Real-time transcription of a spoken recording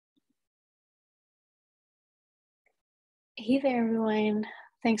Hey there, everyone.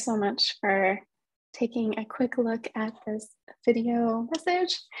 Thanks so much for taking a quick look at this video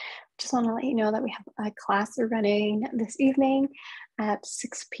message. Just want to let you know that we have a class running this evening at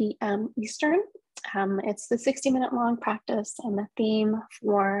 6 p.m. Eastern. It's the 60-minute long practice, and the theme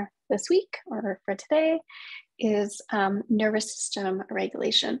for this week or for today is nervous system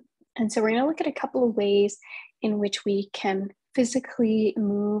regulation. And so we're going to look at a couple of ways in which we can physically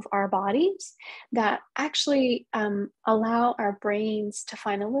move our bodies that actually allow our brains to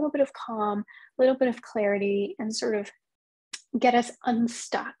find a little bit of calm, a little bit of clarity, and sort of get us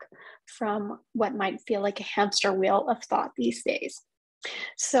unstuck from what might feel like a hamster wheel of thought these days.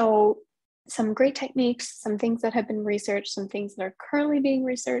 So, some great techniques, some things that have been researched, some things that are currently being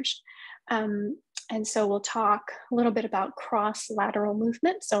researched. Um, and so we'll talk a little bit about cross-lateral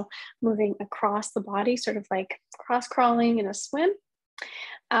movement. So moving across the body, sort of like cross-crawling in a swim,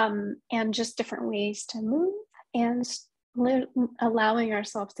 and just different ways to move and allowing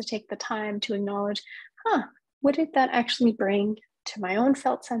ourselves to take the time to acknowledge, what did that actually bring to my own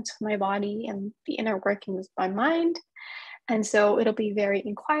felt sense of my body and the inner workings of my mind? And so it'll be very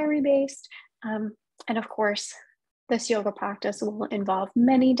inquiry based. And of course, this yoga practice will involve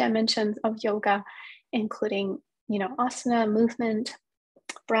many dimensions of yoga, including, asana, movement,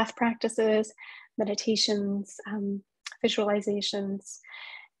 breath practices, meditations, visualizations.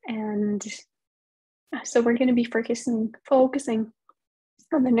 And so we're going to be focusing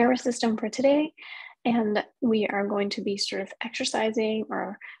on the nervous system for today. And we are going to be sort of exercising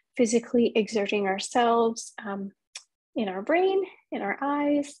or physically exerting ourselves in our brain, in our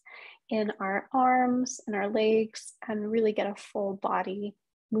eyes, in our arms, and our legs, and really get a full body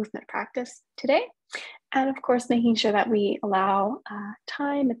movement practice today. And of course, making sure that we allow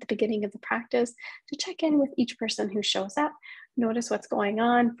time at the beginning of the practice to check in with each person who shows up, notice what's going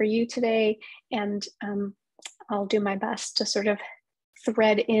on for you today, and I'll do my best to sort of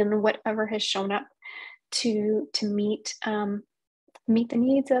thread in whatever has shown up to meet the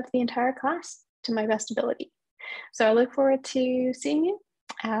needs of the entire class to my best ability. So I look forward to seeing you.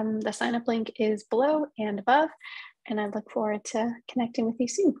 The sign up link is below and above, and I look forward to connecting with you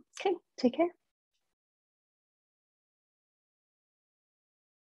soon. Okay, take care.